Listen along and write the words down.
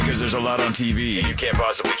because there's a lot on TV. You can't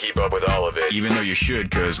possibly keep up with all of it, even though you should,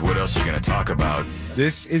 because what else are you going to talk about?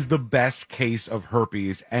 This is the best case of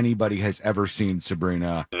herpes anybody has ever seen,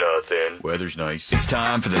 Sabrina. Nothing. Weather's nice. It's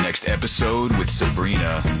time for the next episode with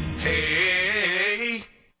Sabrina. Hey!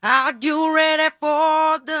 Are you ready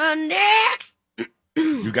for the next?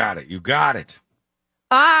 You got it. You got it.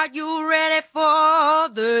 Are you ready for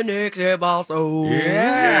the next episode?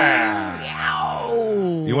 Yeah.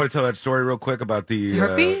 You want to tell that story real quick about the...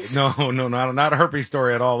 herpes? No, not a herpes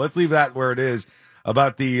story at all. Let's leave that where it is.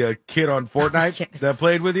 About the kid on Fortnite that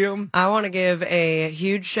played with you. I want to give a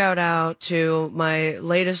huge shout out to my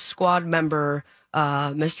latest squad member,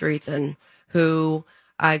 Mr. Ethan, who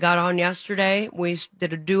I got on yesterday. We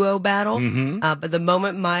did a duo battle. But the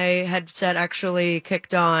moment my headset actually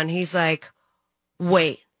kicked on, he's like,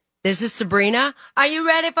 wait, this is Sabrina? Are you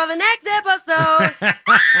ready for the next episode?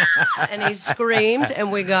 And he screamed,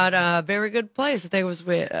 and we got a very good place. I think it was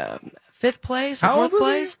fifth place or fourth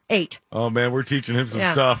place? 8. Oh, man, we're teaching him some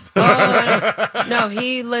stuff. No,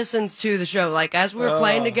 he listens to the show. Like, as we were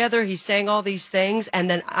playing together, he's saying all these things, and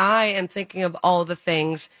then I am thinking of all the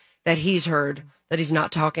things that he's heard that he's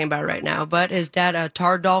not talking about right now. But his dad,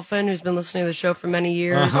 Tar Dolphin, who's been listening to the show for many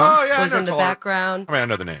years, was in the background. I mean, I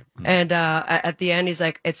know the name. And at the end, he's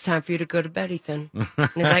like, it's time for you to go to bed, Ethan. And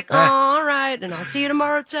he's like, oh, all right, and I'll see you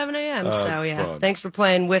tomorrow at 7 a.m. So, yeah, fun. Thanks for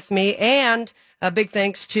playing with me. And a big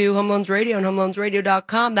thanks to Home Loans Radio and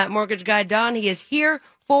HomeLoansRadio.com. That mortgage guy, Don, he is here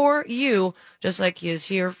for you, just like he is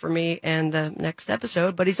here for me and the next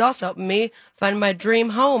episode. But he's also helping me find my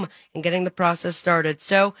dream home and getting the process started.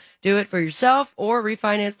 So do it for yourself or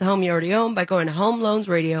refinance the home you already own by going to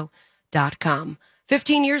HomeLoansRadio.com.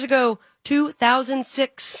 15 years ago,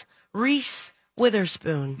 2006, Reese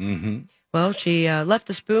Witherspoon. Well, she left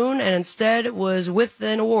the spoon and instead was with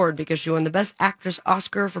an award because she won the Best Actress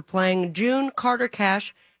Oscar for playing June Carter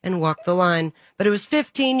Cash in Walk the Line. But it was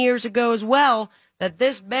 15 years ago as well that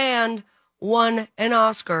this band won an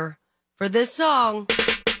Oscar for this song.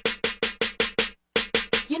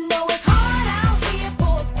 You know it's hard out here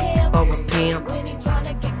for a pimp. Oh, a pimp. When he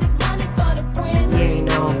tryna get this money for the prince. Yeah, you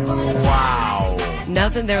know. Wow.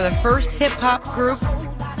 Nothing. They're the first hip-hop group.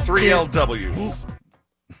 3LW.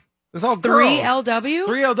 It's all girls. 3LW?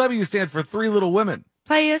 3LW stands for Three Little Women.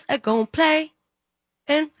 Players are gonna play,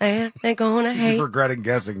 and they're gonna He's hate. regretting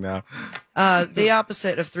guessing now. The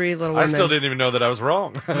opposite of Three Little I Women. still didn't even know that I was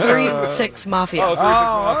wrong. 3-6 Mafia. Oh, 3-6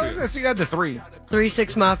 Mafia. So you had the 3.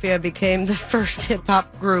 3-6 Mafia became the first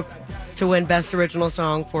hip-hop group to win Best Original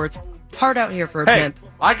Song for its Hard Out Here for a Hey, Pimp.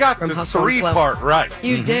 I got From the Hustle and 3 Flow. part right.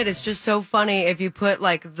 You did. It's just so funny if you put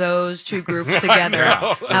like those two groups together,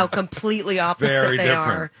 how completely opposite Very they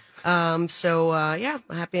different. are. Yeah,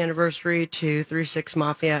 happy anniversary to 3-6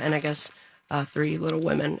 Mafia and I guess 3 Little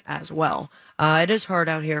Women as well. It is hard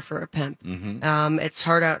out here for a pimp. It's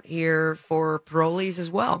hard out here for parolees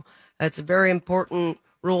as well. It's a very important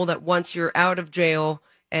rule that once you're out of jail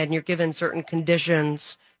and you're given certain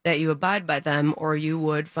conditions that you abide by them or you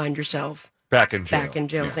would find yourself Back in jail. back in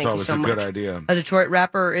jail. It's Thank you always so a much. good idea. A Detroit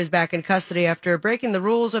rapper is back in custody after breaking the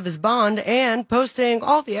rules of his bond and posting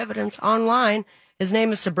all the evidence online. His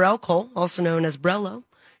name is Sabrell Cole, also known as Brello.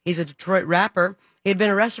 He's a Detroit rapper. He had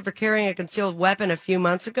been arrested for carrying a concealed weapon a few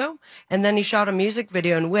months ago, and then he shot a music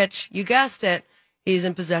video in which, you guessed it, he's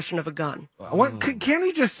in possession of a gun. Can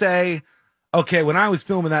he just say, okay, when I was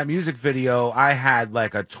filming that music video, I had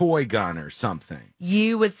like a toy gun or something?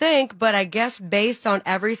 You would think, but I guess based on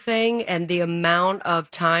everything and the amount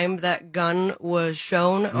of time that gun was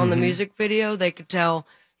shown on the music video, they could tell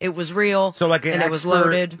it was real. So like an and expert it was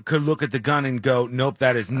loaded. could look at the gun and go, nope,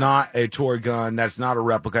 that is not a toy gun. That's not a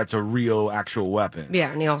replica. That's a real actual weapon.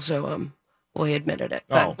 Yeah, and he also, he admitted it.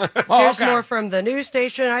 Oh. But Oh, here's okay. more from the news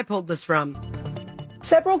station I pulled this from.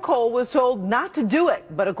 Sabrell Cole was told not to do it,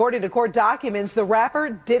 but according to court documents, the rapper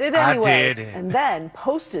did it anyway. did it. And then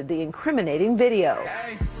posted the incriminating video.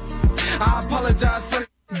 I apologize for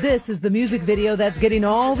This is the music video that's getting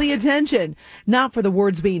all the attention, not for the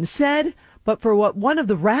words being said, but for what one of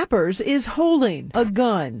the rappers is holding, a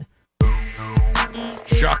gun.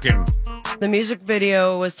 Shocking. The music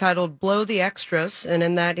video was titled Blow the Extras, and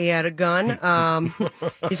in that he had a gun.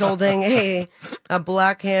 He's holding a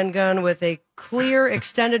black handgun with a clear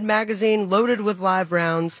extended magazine loaded with live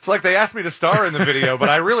rounds. It's like they asked me to star in the video, but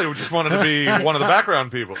I really just wanted to be one of the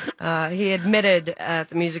background people. He admitted the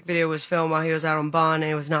music video was filmed while he was out on bond and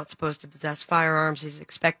he was not supposed to possess firearms. He's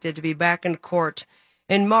expected to be back in court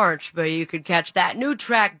in March, but you could catch that new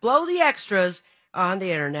track, Blow the Extras, on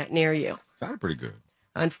the internet near you. Sounded pretty good.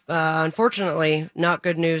 Unfortunately, not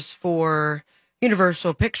good news for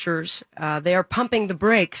Universal Pictures. They are pumping the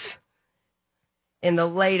brakes in the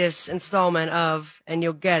latest installment of, and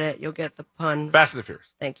you'll get it, you'll get the pun. Fast and the Furious.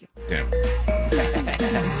 Thank you. Damn.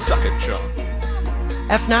 Suck it, Sean.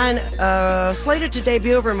 F9 slated to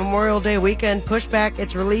debut over Memorial Day weekend, pushed back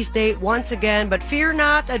its release date once again, but fear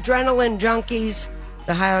not, adrenaline junkies.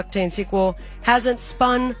 The high-octane sequel hasn't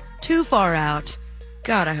spun too far out.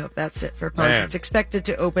 God, I hope that's it for puns. Man. It's expected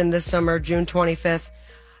to open this summer, June 25th.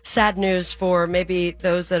 Sad news for maybe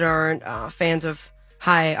those that aren't fans of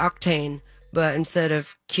high-octane, but instead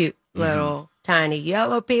of cute little tiny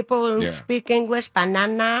yellow people who speak English,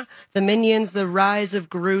 banana, the Minions, The Rise of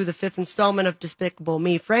Gru, the 5th installment of Despicable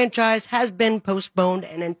Me franchise, has been postponed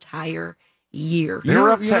an entire year. You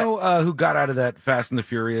know who got out of that Fast and the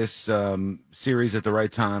Furious series at the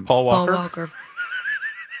right time? Paul Walker. Paul Walker.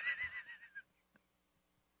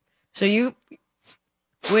 So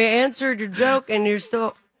we answered your joke, and you're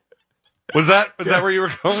still Was that where you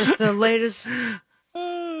were going? the latest.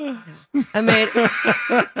 I mean,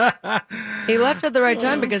 he left at the right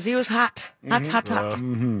time because he was hot. Hot.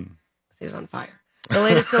 He was on fire. The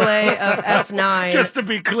latest delay of F9. Just to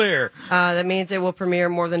be clear. That means it will premiere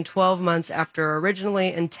more than 12 months after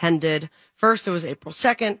originally intended. First, it was April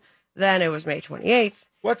 2nd. Then it was May 28th.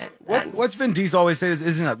 What's Vin Diesel always say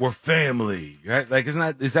isn't that we're family, right? Like, is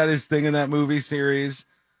that his thing in that movie series?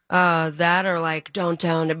 That or like, don't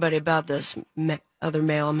tell anybody about this other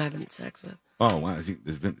male I'm having sex with. Oh, wow. Is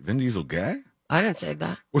Vin Diesel gay? I didn't say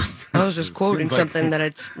that. I was just quoting something that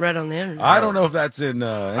I'd read on the internet. I don't know if that's in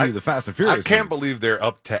any of the Fast and Furious. I can't believe they're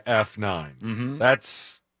up to F9.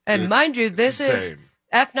 That's and mind you, this insane. is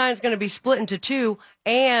F9 is going to be split into two,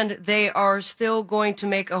 and they are still going to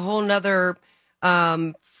make a whole nother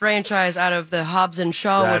franchise out of the Hobbs and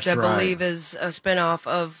Shaw, That's which I right. believe is a spinoff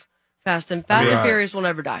of Fast and Furious will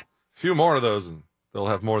never die. a few more of those, and they'll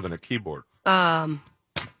have more than a keyboard.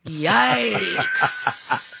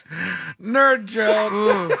 Yikes! Nerd joke.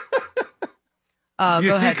 You Go see,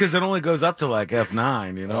 ahead. because it only goes up to like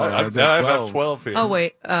F9, you know. I have 12 here. Oh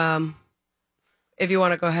wait, if you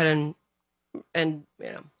want to go ahead and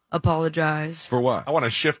apologize For what? I want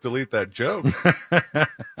to shift delete that joke. you can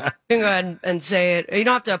go ahead and say it. You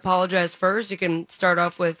don't have to apologize first. You can start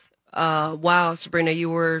off with, wow, Sabrina, you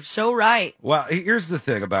were so right. Well, here's the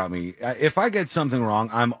thing about me. If I get something wrong,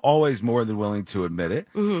 I'm always more than willing to admit it,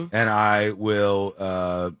 and I will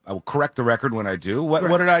correct the record when I do.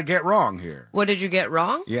 What did I get wrong here? What did you get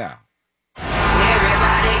wrong? Yeah.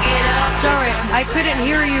 Sorry, I couldn't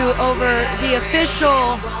hear you over the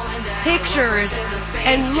official pictures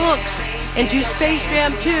and looks into Space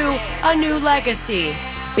Jam 2: A New Legacy,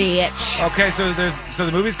 bitch. Okay, so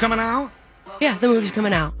the movie's coming out? Yeah, the movie's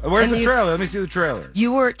coming out. Where's And the trailer? Let me see the trailer.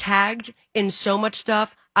 You were tagged in so much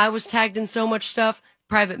stuff. I was tagged in so much stuff.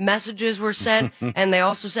 Private messages were sent, and they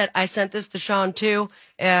also said, I sent this to Sean too.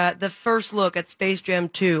 The first look at Space Jam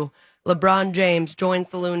 2, LeBron James joins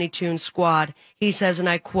the Looney Tunes squad. He says, and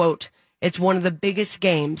I quote, "It's one of the biggest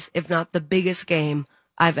games, if not the biggest game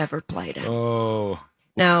I've ever played in." Oh.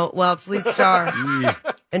 Now, while its lead star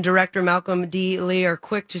and director Malcolm D. Lee are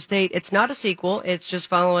quick to state it's not a sequel, it's just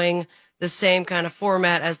following the same kind of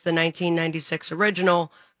format as the 1996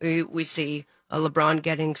 original. We see LeBron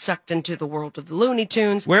getting sucked into the world of the Looney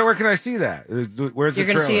Tunes. Where can I see that? Where's the You're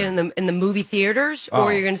going to see it trailer? in the movie theaters,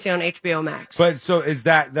 or you're going to see it on HBO Max. But so is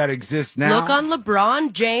that exists now? Look on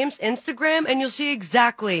LeBron James Instagram, and you'll see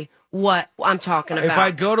exactly what I'm talking about. If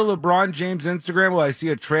I go to LeBron James Instagram, will I see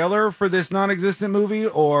a trailer for this non-existent movie,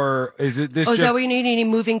 or is it this? is just... that what you need? Any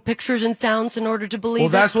moving pictures and sounds in order to believe Well,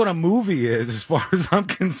 it? that's what a movie is, as far as I'm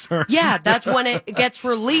concerned. Yeah, that's when it gets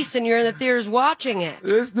released and you're in the theaters watching it.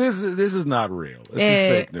 This is not real. This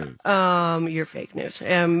is fake news. You're fake news.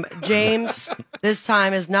 James this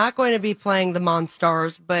time is not going to be playing the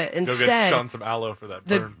Monstars, but Go get instead Sean some aloe for that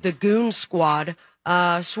burn. the Goon Squad,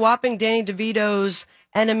 swapping Danny DeVito's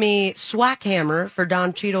enemy Swackhammer for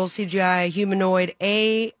Don Cheadle's CGI humanoid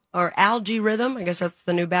Algae Rhythm. I guess that's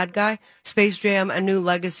the new bad guy. Space Jam: A New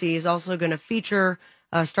Legacy is also going to feature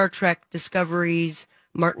Star Trek Discovery's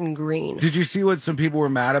Martin Green. Did you see what some people were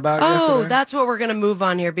mad about yesterday? Oh, that's what we're going to move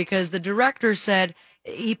on here, because the director said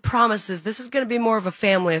he promises this is going to be more of a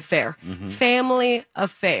family affair. Family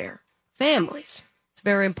affair. Families. It's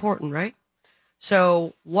very important, right?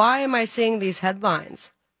 So why am I seeing these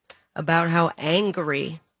headlines about how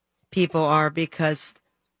angry people are because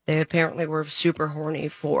they apparently were super horny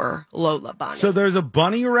for Lola Bunny? So there's a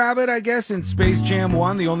bunny rabbit, I guess, in Space Jam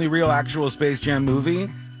 1, the only real actual Space Jam movie.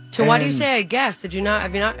 So why do you And say I guess? Have you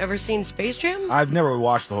not ever seen Space Jam? I've never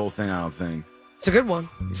watched the whole thing, I don't think. It's a good one.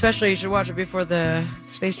 Especially you should watch it before the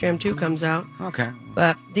Space Jam 2 comes out. Okay.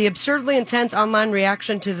 But the absurdly intense online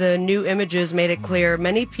reaction to the new images made it clear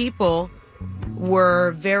many people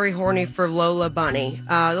were very horny for Lola Bunny.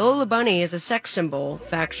 Lola Bunny is a sex symbol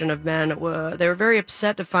faction of men. They were very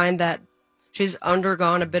upset to find that she's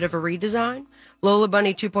undergone a bit of a redesign. Lola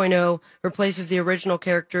Bunny 2.0 replaces the original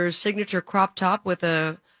character's signature crop top with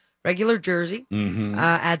a regular jersey,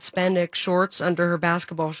 add spandex shorts under her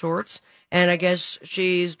basketball shorts, and I guess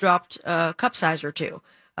she's dropped a cup size or two.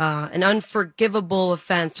 An unforgivable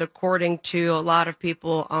offense, according to a lot of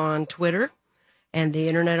people on Twitter and the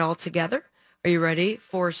internet altogether. Are you ready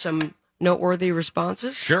for some noteworthy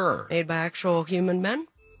responses? Sure. Made by actual human men?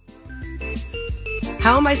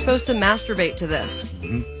 How am I supposed to masturbate to this?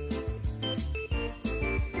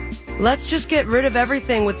 Let's just get rid of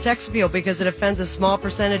everything with sex appeal because it offends a small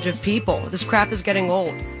percentage of people. This crap is getting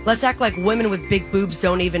old. Let's act like women with big boobs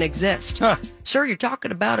don't even exist. Huh. Sir, you're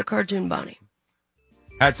talking about a cartoon bunny.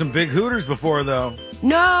 Had some big hooters before, though.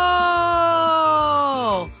 No!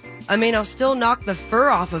 I mean, I'll still knock the fur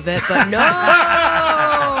off of it, but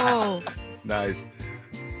no! Nice.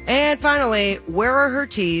 And finally, where are her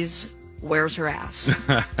T's? Where's her ass?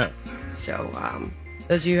 So,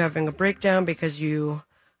 those of you having a breakdown because you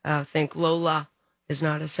think Lola is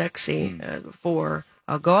not as sexy as before,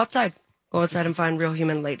 go outside. Go outside and find real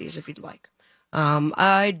human ladies if you'd like.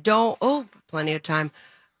 Plenty of time.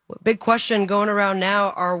 Big question going around now.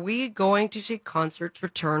 Are we going to see concerts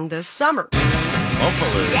return this summer?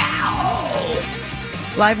 Hopefully.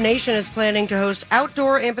 Live Nation is planning to host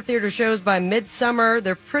outdoor amphitheater shows by midsummer.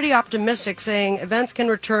 They're pretty optimistic, saying events can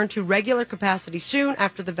return to regular capacity soon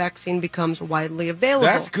after the vaccine becomes widely available.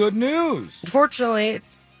 That's good news. Unfortunately,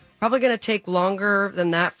 it's probably going to take longer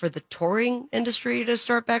than that for the touring industry to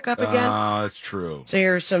start back up again. Oh, that's true. So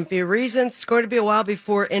here are some few reasons. It's going to be a while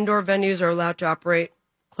before indoor venues are allowed to operate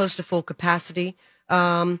close to full capacity.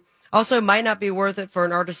 Also, it might not be worth it for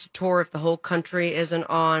an artist to tour if the whole country isn't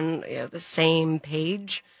on the same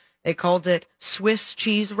page. They called it Swiss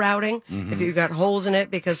cheese routing. If you've got holes in it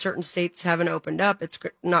because certain states haven't opened up, it's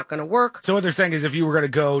not going to work. So what they're saying is if you were going to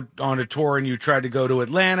go on a tour and you tried to go to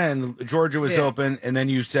Atlanta and Georgia was open, and then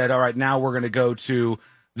you said, all right, now we're going to go to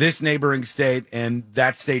this neighboring state and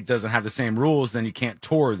that state doesn't have the same rules, then you can't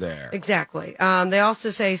tour there. Exactly. They also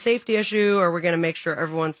say safety issue, or we're going to make sure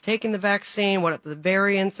everyone's taking the vaccine. What are the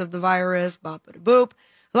variants of the virus? Bop, bada, boop.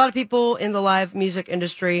 A lot of people in the live music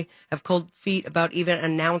industry have cold feet about even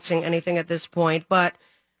announcing anything at this point, but at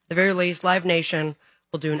the very least, Live Nation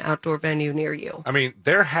will do an outdoor venue near you. I mean,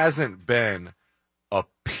 there hasn't been a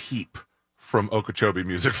peep from Okeechobee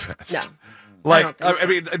Music Fest. No. Like, I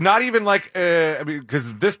mean, not even like,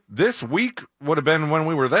 because this week would have been when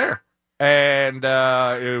we were there, and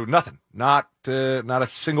nothing, not a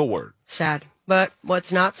single word. Sad. But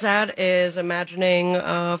what's not sad is imagining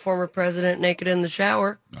a former president naked in the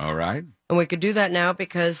shower. All right. And we could do that now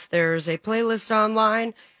because there's a playlist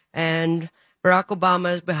online, and Barack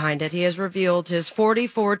Obama is behind it. He has revealed his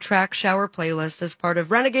 44-track shower playlist as part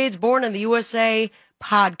of Renegades Born in the USA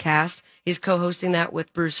podcast. He's co-hosting that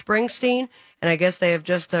with Bruce Springsteen, and I guess they have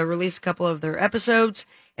just released a couple of their episodes,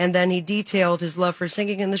 and then he detailed his love for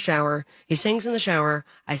singing in the shower. He sings in the shower.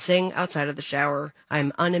 I sing outside of the shower.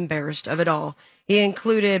 I'm unembarrassed of it all. He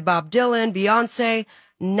included Bob Dylan, Beyonce,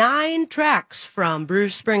 9 tracks from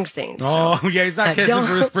Bruce Springsteen. Oh, yeah, he's not kissing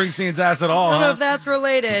Bruce Springsteen's ass at all, I don't know huh? if that's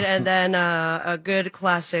related. And then a good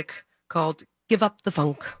classic called Give Up the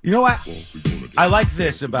Funk. You know what? I like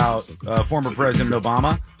this about former President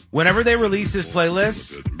Obama. Whenever they release his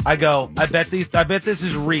playlists, I go, I bet this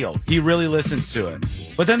is real. He really listens to it.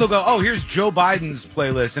 But then they'll go, oh, here's Joe Biden's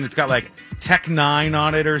playlist, and it's got like Tech Nine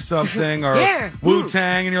on it or something, or Yeah.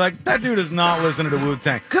 Wu-Tang, and you're like, that dude is not listening to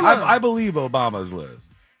Wu-Tang. Come on. I believe Obama's list.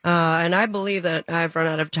 And I believe that I've run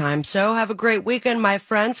out of time. So have a great weekend, my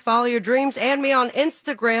friends. Follow your dreams and me on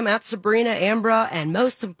Instagram at Sabrina Ambra. And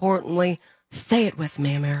most importantly, say it with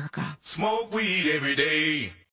me, America. Smoke weed every day.